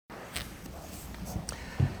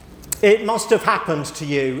It must have happened to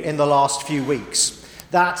you in the last few weeks.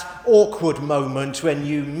 That awkward moment when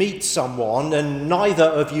you meet someone and neither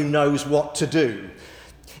of you knows what to do.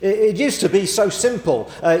 It used to be so simple.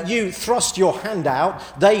 You thrust your hand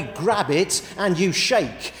out, they grab it, and you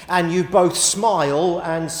shake, and you both smile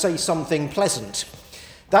and say something pleasant.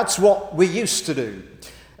 That's what we used to do.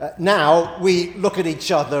 Now we look at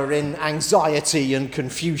each other in anxiety and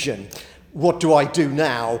confusion. What do I do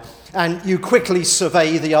now? And you quickly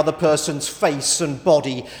survey the other person's face and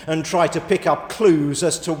body and try to pick up clues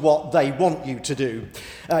as to what they want you to do.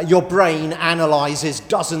 Your brain analyzes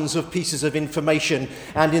dozens of pieces of information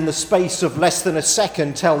and in the space of less than a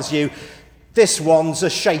second tells you, this one's a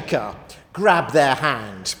shaker, grab their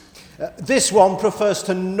hand. This one prefers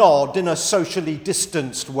to nod in a socially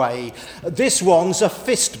distanced way. This one's a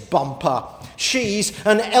fist bumper. She's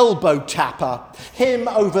an elbow tapper. Him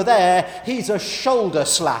over there, he's a shoulder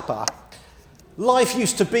slapper. Life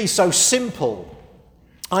used to be so simple.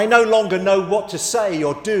 I no longer know what to say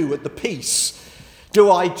or do at the piece.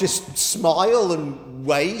 Do I just smile and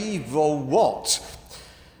wave or what?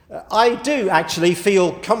 I do actually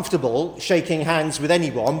feel comfortable shaking hands with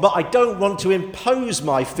anyone, but I don't want to impose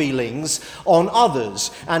my feelings on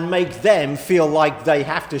others and make them feel like they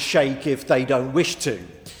have to shake if they don't wish to.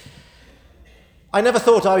 I never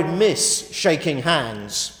thought I'd miss shaking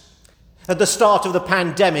hands. At the start of the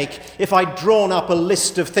pandemic, if I'd drawn up a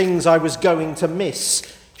list of things I was going to miss,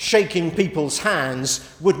 shaking people's hands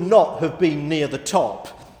would not have been near the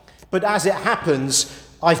top. But as it happens,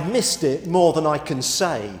 I've missed it more than I can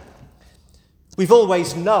say. We've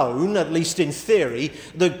always known, at least in theory,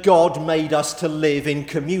 that God made us to live in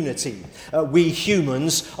community. We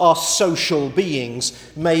humans are social beings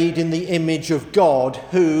made in the image of God,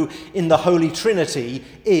 who, in the Holy Trinity,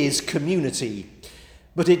 is community.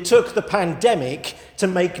 But it took the pandemic to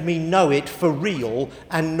make me know it for real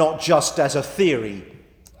and not just as a theory.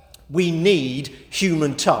 We need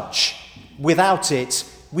human touch. Without it,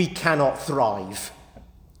 we cannot thrive.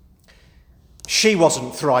 She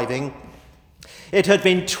wasn't thriving. It had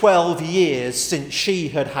been 12 years since she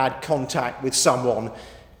had had contact with someone.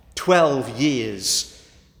 12 years.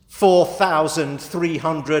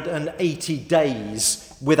 4,380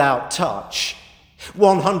 days without touch.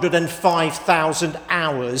 105,000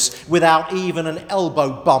 hours without even an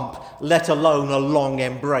elbow bump, let alone a long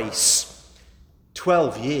embrace.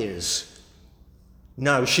 12 years.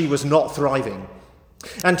 No, she was not thriving.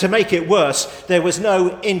 And to make it worse, there was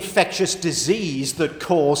no infectious disease that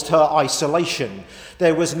caused her isolation.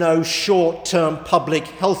 There was no short-term public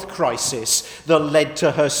health crisis that led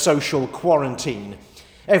to her social quarantine.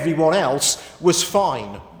 Everyone else was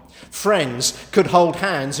fine. Friends could hold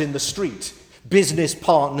hands in the street. Business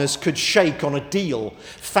partners could shake on a deal.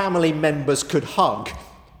 Family members could hug.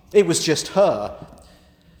 It was just her.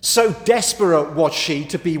 So desperate was she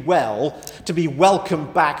to be well, to be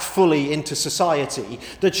welcomed back fully into society,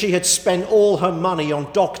 that she had spent all her money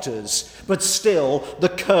on doctors, but still the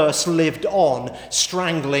curse lived on,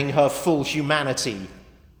 strangling her full humanity.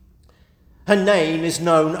 Her name is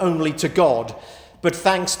known only to God, but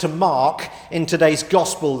thanks to Mark in today's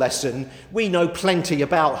gospel lesson, we know plenty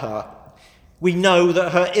about her. We know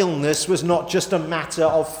that her illness was not just a matter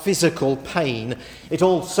of physical pain. It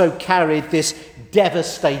also carried this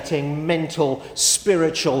devastating mental,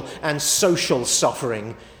 spiritual, and social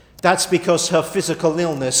suffering. That's because her physical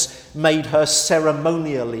illness made her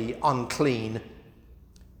ceremonially unclean.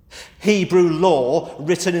 Hebrew law,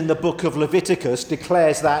 written in the book of Leviticus,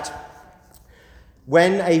 declares that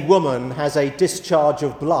when a woman has a discharge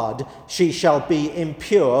of blood, she shall be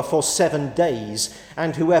impure for 7 days,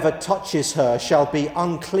 and whoever touches her shall be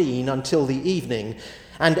unclean until the evening.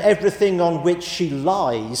 And everything on which she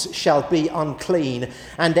lies shall be unclean,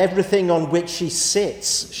 and everything on which she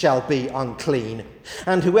sits shall be unclean.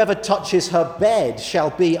 And whoever touches her bed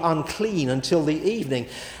shall be unclean until the evening.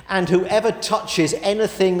 And whoever touches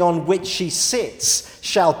anything on which she sits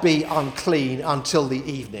shall be unclean until the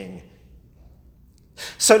evening.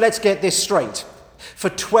 So let's get this straight. For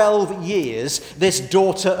 12 years, this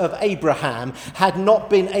daughter of Abraham had not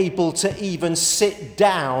been able to even sit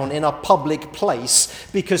down in a public place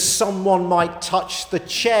because someone might touch the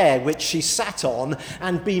chair which she sat on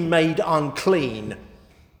and be made unclean.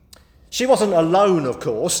 She wasn't alone, of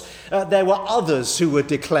course. There were others who were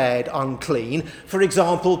declared unclean. For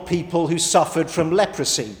example, people who suffered from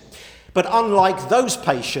leprosy. But unlike those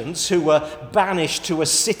patients who were banished to a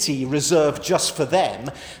city reserved just for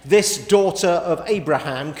them, this daughter of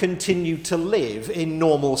Abraham continued to live in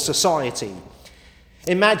normal society.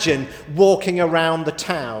 Imagine walking around the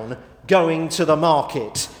town, going to the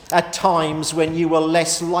market, at times when you were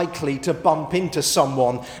less likely to bump into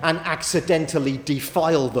someone and accidentally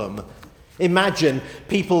defile them. Imagine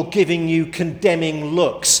people giving you condemning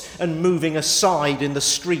looks and moving aside in the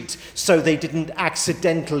street so they didn't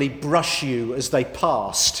accidentally brush you as they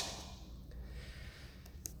passed.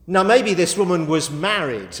 Now, maybe this woman was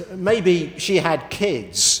married. Maybe she had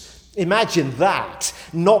kids. Imagine that,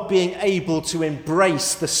 not being able to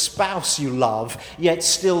embrace the spouse you love, yet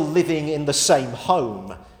still living in the same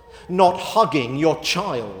home, not hugging your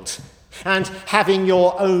child, and having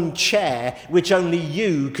your own chair which only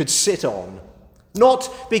you could sit on. Not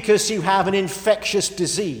because you have an infectious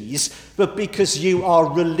disease, but because you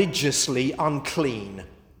are religiously unclean.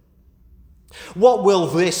 What will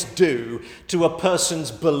this do to a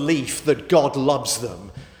person's belief that God loves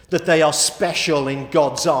them, that they are special in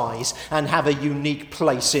God's eyes and have a unique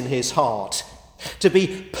place in his heart? To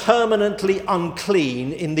be permanently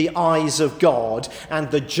unclean in the eyes of God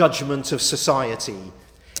and the judgment of society,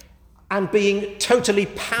 and being totally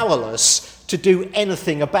powerless to do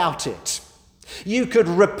anything about it. You could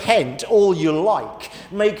repent all you like,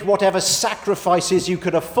 make whatever sacrifices you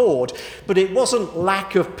could afford, but it wasn't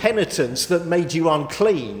lack of penitence that made you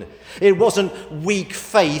unclean. It wasn't weak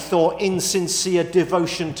faith or insincere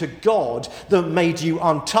devotion to God that made you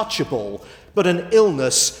untouchable, but an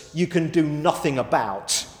illness you can do nothing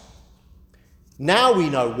about. Now we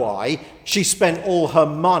know why she spent all her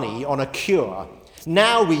money on a cure.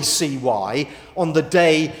 Now we see why, on the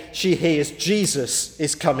day she hears Jesus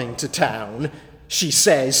is coming to town, she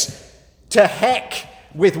says, "To heck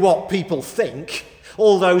with what people think.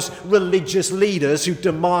 All those religious leaders who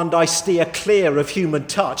demand I steer clear of human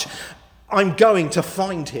touch. I'm going to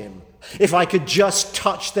find him. If I could just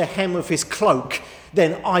touch the hem of his cloak,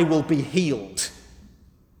 then I will be healed."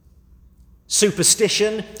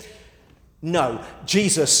 Superstition? No,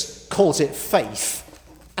 Jesus calls it faith,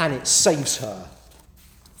 and it saves her.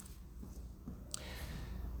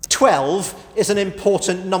 12 is an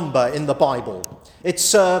important number in the Bible. It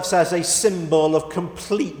serves as a symbol of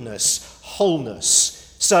completeness,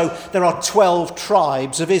 wholeness. So there are 12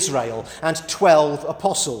 tribes of Israel and 12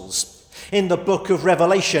 apostles. In the book of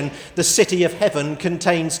Revelation, the city of heaven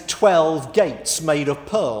contains 12 gates made of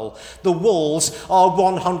pearl. The walls are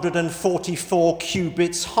 144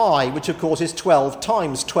 cubits high, which of course is 12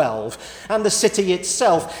 times 12. And the city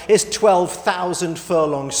itself is 12,000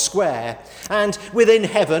 furlongs square. And within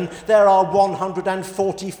heaven, there are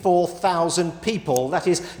 144,000 people. That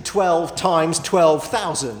is 12 times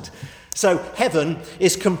 12,000. So heaven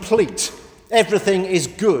is complete. Everything is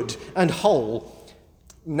good and whole.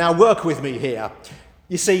 Now work with me here.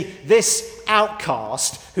 You see, this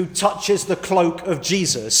outcast who touches the cloak of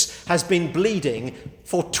Jesus has been bleeding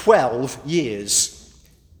for 12 years.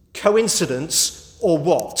 Coincidence or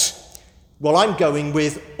what? Well, I'm going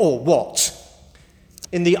with or what.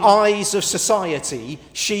 In the eyes of society,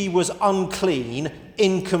 she was unclean,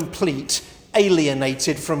 incomplete,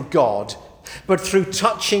 alienated from God. But through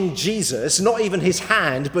touching Jesus, not even his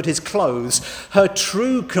hand, but his clothes, her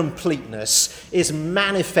true completeness is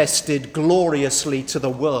manifested gloriously to the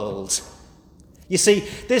world. You see,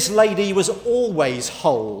 this lady was always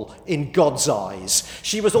whole in God's eyes.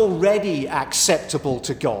 She was already acceptable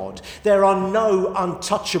to God. There are no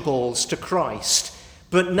untouchables to Christ.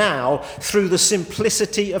 But now, through the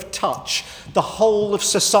simplicity of touch, the whole of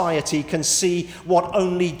society can see what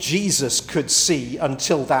only Jesus could see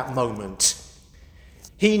until that moment.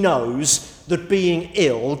 He knows that being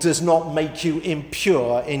ill does not make you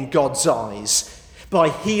impure in God's eyes. By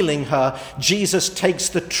healing her, Jesus takes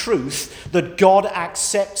the truth that God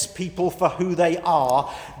accepts people for who they are,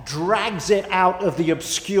 drags it out of the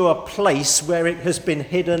obscure place where it has been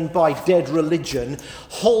hidden by dead religion,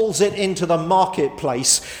 hauls it into the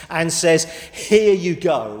marketplace and says, "Here you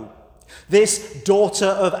go. This daughter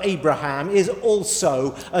of Abraham is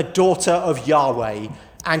also a daughter of Yahweh,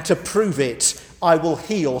 and to prove it, I will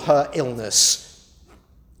heal her illness."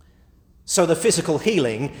 So the physical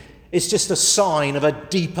healing is just a sign of a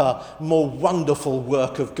deeper, more wonderful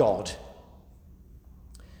work of God.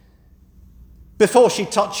 Before she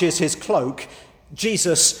touches his cloak,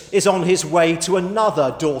 Jesus is on his way to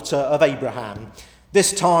another daughter of Abraham,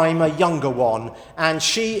 this time a younger one, and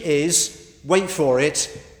she is, wait for it,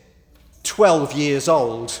 12 years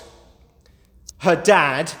old. Her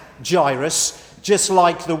dad, Jairus, just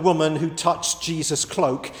like the woman who touched Jesus'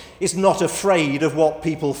 cloak, is not afraid of what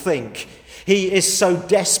people think. He is so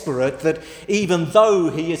desperate that even though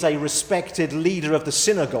he is a respected leader of the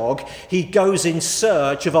synagogue, he goes in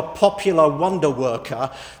search of a popular wonder worker,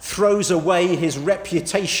 throws away his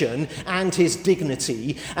reputation and his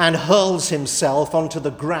dignity, and hurls himself onto the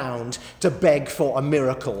ground to beg for a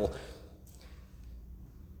miracle.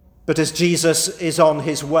 But as Jesus is on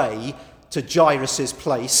his way to Jairus'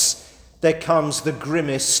 place, there comes the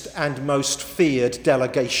grimmest and most feared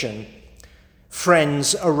delegation.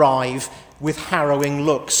 Friends arrive with harrowing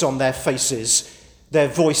looks on their faces, their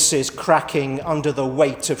voices cracking under the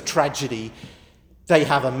weight of tragedy. They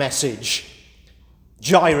have a message.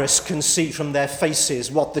 Jairus can see from their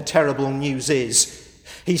faces what the terrible news is.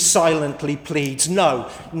 He silently pleads, no,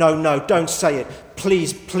 don't say it.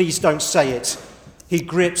 Please don't say it. He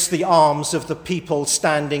grips the arms of the people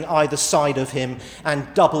standing either side of him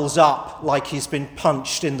and doubles up like he's been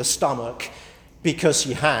punched in the stomach, because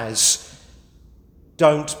he has.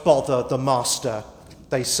 Don't bother the master,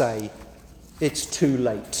 they say. It's too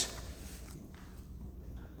late.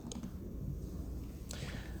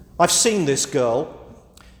 I've seen this girl.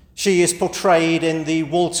 She is portrayed in the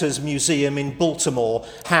Walters Museum in Baltimore,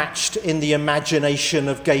 hatched in the imagination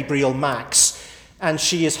of Gabriel Max, and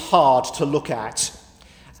she is hard to look at.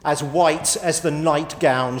 As white as the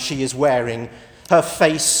nightgown she is wearing, her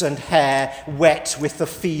face and hair wet with the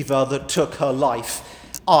fever that took her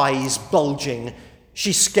life, eyes bulging.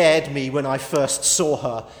 She scared me when I first saw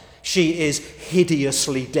her. She is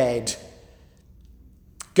hideously dead.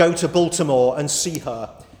 Go to Baltimore and see her.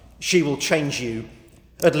 She will change you.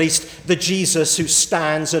 At least the Jesus who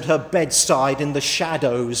stands at her bedside in the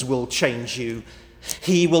shadows will change you.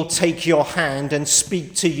 He will take your hand and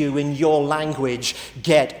speak to you in your language.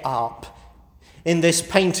 Get up. In this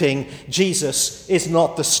painting, Jesus is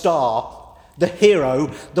not the star. The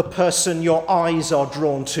hero, the person your eyes are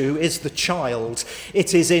drawn to, is the child.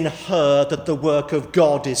 It is in her that the work of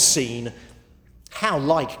God is seen. How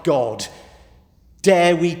like God!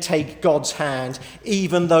 Dare we take God's hand,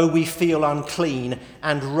 even though we feel unclean,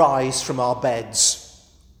 and rise from our beds?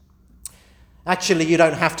 Actually, you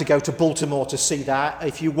don't have to go to Baltimore to see that.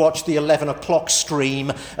 If you watch the 11 o'clock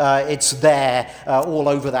stream, it's there, all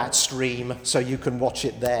over that stream, so you can watch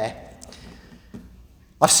it there.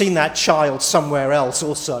 I've seen that child somewhere else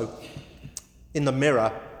also, in the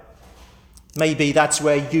mirror. Maybe that's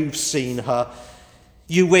where you've seen her.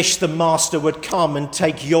 You wish the master would come and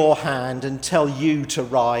take your hand and tell you to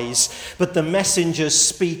rise, but the messengers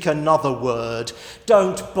speak another word.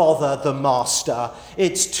 Don't bother the master.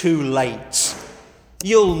 It's too late.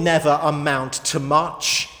 You'll never amount to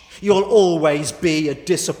much. You'll always be a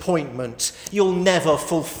disappointment. You'll never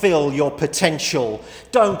fulfill your potential.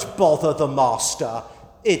 Don't bother the master.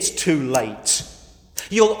 It's too late.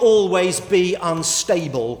 You'll always be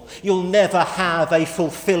unstable. You'll never have a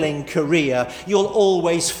fulfilling career. You'll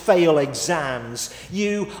always fail exams.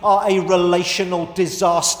 You are a relational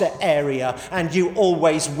disaster area, and you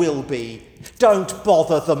always will be. Don't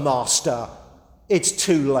bother the master. It's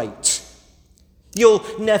too late. You'll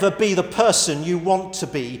never be the person you want to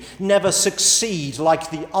be, never succeed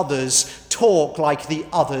like the others, talk like the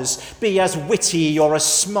others, be as witty or as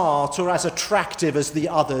smart or as attractive as the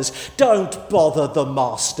others. Don't bother the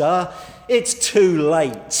master. It's too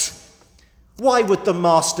late. Why would the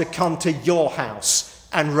master come to your house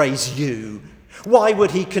and raise you? Why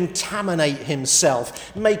would he contaminate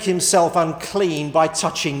himself, make himself unclean by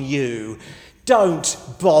touching you? Don't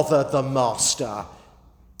bother the master.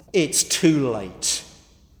 It's too late.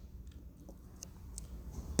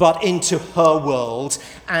 But into her world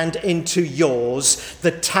and into yours,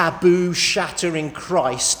 the taboo-shattering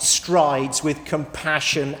Christ strides with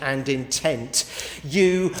compassion and intent.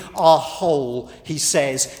 You are whole, he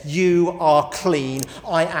says. You are clean.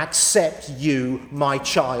 I accept you, my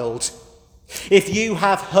child. If you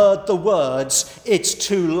have heard the words, it's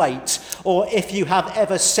too late, or if you have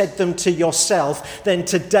ever said them to yourself, then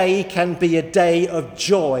today can be a day of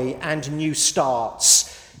joy and new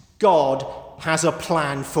starts. God has a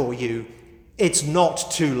plan for you. It's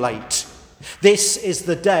not too late. This is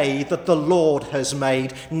the day that the Lord has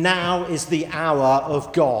made. Now is the hour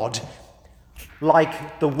of God.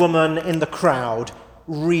 Like the woman in the crowd,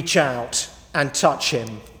 reach out and touch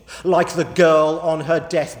him. Like the girl on her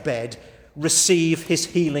deathbed, receive his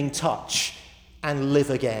healing touch and live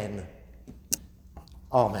again.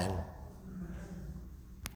 Amen.